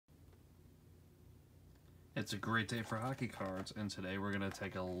It's a great day for hockey cards, and today we're going to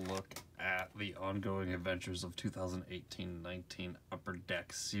take a look at the ongoing adventures of 2018-19 Upper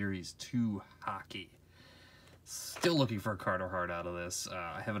Deck Series 2 Hockey. Still looking for a card or heart out of this.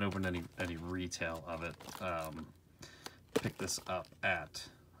 I haven't opened any retail of it. Picked this up at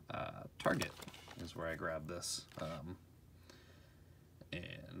Target is where I grabbed this. And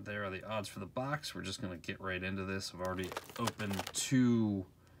there are the odds for the box. We're just going to get right into this. I've already opened 2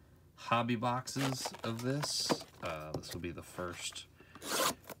 hobby boxes of this. This will be the first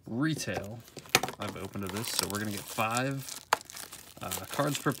retail I've opened of this. So we're going to get 5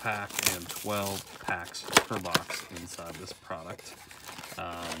 cards per pack and 12 packs per box inside this product.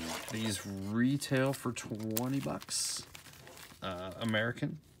 These retail for 20 bucks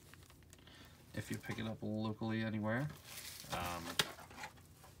American if you pick it up locally anywhere.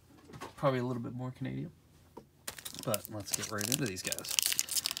 Probably a little bit more Canadian, but let's get right into these guys.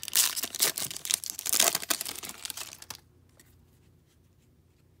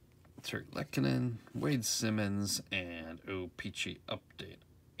 Terry Lehkonen, Wade Simmons, and O-Pee-Chee update,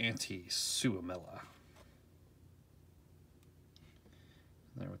 Antti Suomela.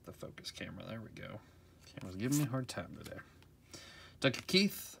 There with the focus camera, there we go. Camera's giving me a hard time today. Duncan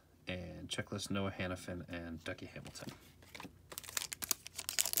Keith, and checklist Noah Hanifin, and Dougie Hamilton.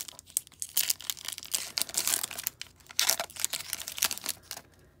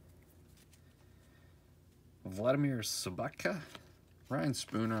 Vladimir Sobotka, Ryan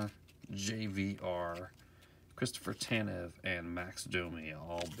Spooner, JVR, Christopher Tanev, and Max Domi,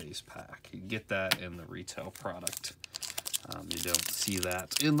 all base pack. You get that in the retail product. You don't see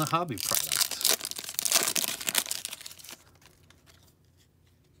that in the hobby product.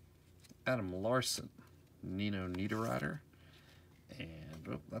 Adam Larson, Nino Niederreiter, and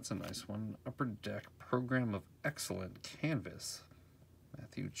oh, that's a nice one. Upper Deck Program of Excellent Canvas,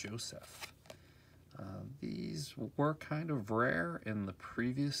 Matthew Joseph. These were kind of rare in the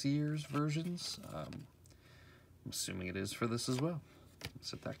previous year's versions. I'm assuming it is for this as well.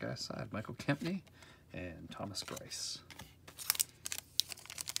 Set that guy aside. Michael Kempney and Thomas Greiss.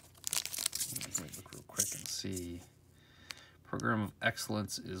 Let me look real quick and see. Program of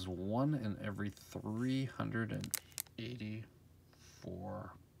Excellence is 1 in every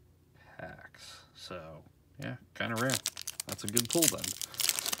 384 packs. So, yeah, kind of rare. That's a good pull then.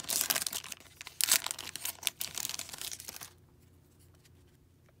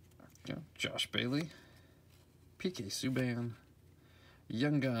 Josh Bailey, PK Subban,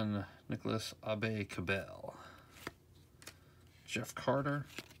 Young Gun Nicholas Aube-Kubel, Jeff Carter,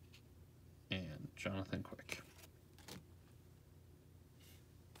 and Jonathan Quick.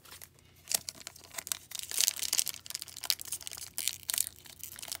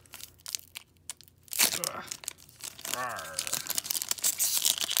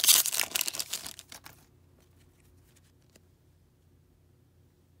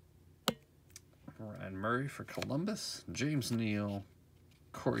 Ryan Murray for Columbus, James Neal,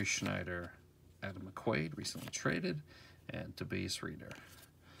 Corey Schneider, Adam McQuaid, recently traded, and Tobias Reeder.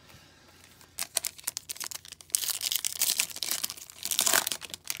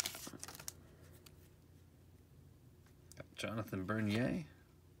 Got Jonathan Bernier,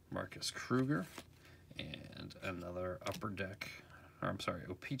 Marcus Kruger, and another Upper Deck, or I'm sorry,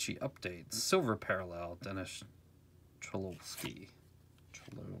 O-Pee-Chee update, Silver Parallel, Dennis Cholowski,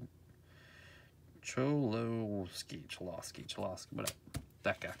 whatever.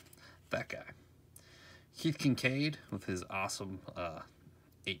 That guy. Keith Kincaid with his awesome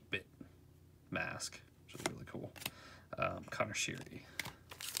 8-bit mask, which is really cool. Connor Sheary.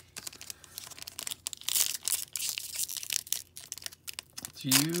 Do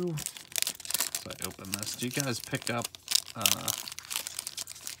you, as I open this, do you guys pick up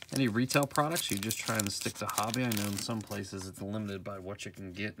any retail products? Or you just trying to stick to hobby? I know in some places it's limited by what you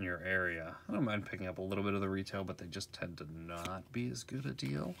can get in your area. I don't mind picking up a little bit of the retail, but they just tend to not be as good a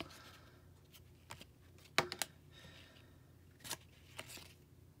deal.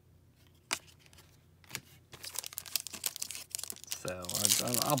 So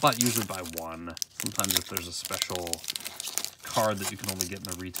I'll usually buy one. Sometimes if there's a special card that you can only get in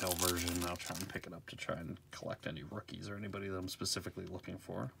the retail version, I'll try and pick it up to try and collect any rookies or anybody that I'm specifically looking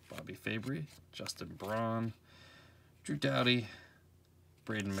for. Bobby Fabry, Justin Braun, Drew Doughty,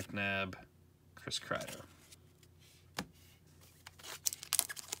 Braden McNabb, Chris Kreider.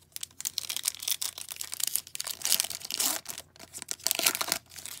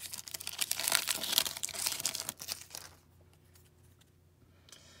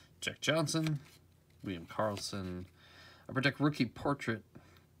 Jack Johnson, William Karlsson, Upper Deck Rookie Portrait,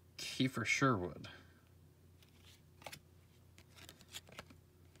 Kiefer Sherwood.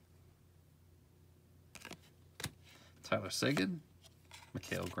 Tyler Seguin,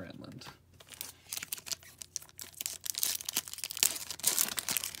 Mikhail Granlund.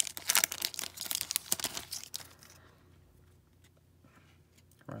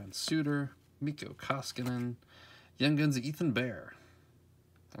 Ryan Suter, Mikko Koskinen, Young Guns Ethan Bear.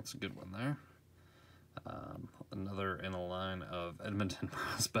 That's a good one there. Another in a line of Edmonton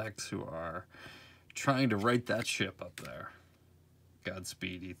prospects who are trying to right that ship up there.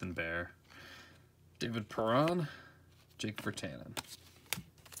 Godspeed, Ethan Bear. David Perron, Jake Virtanen.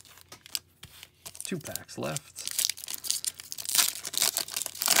 2 packs left.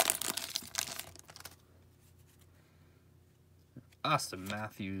 Austin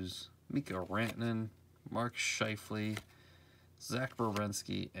Matthews, Mikko Rantanen, Mark Scheifele, Zach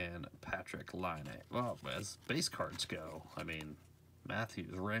Werenski, and Patrick Laine. Well, as base cards go, I mean,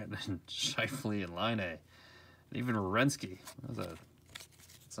 Matthews, Rantanen, Scheifele, and Laine, and even Werenski.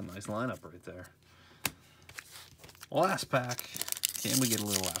 That's a nice lineup right there. Last pack. Can we get a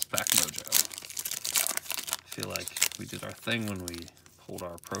little last pack mojo? I feel like we did our thing when we pulled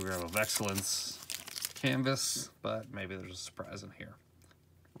our Program of Excellence canvas, but maybe there's a surprise in here.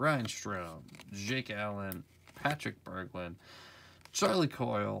 Ryan Strome, Jake Allen, Patrick Berglund, Charlie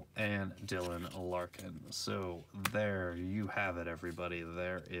Coyle, and Dylan Larkin. So there you have it, everybody.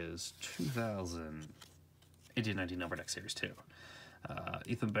 There is 2018-19 Number Deck Series 2.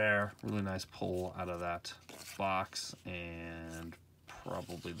 Ethan Bear, really nice pull out of that box, and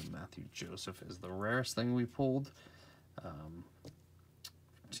probably the Matthew Joseph is the rarest thing we pulled.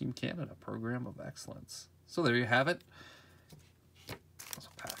 Team Canada, Program of Excellence. So there you have it. That's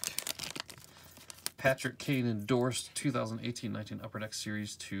a pack. Patrick Kane endorsed 2018-19 Upper Deck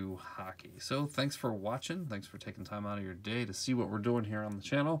Series 2 hockey. So thanks for watching. Thanks for taking time out of your day to see what we're doing here on the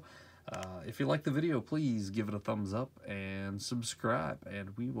channel. If you like the video, please give it a thumbs up and subscribe,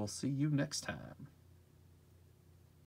 and we will see you next time.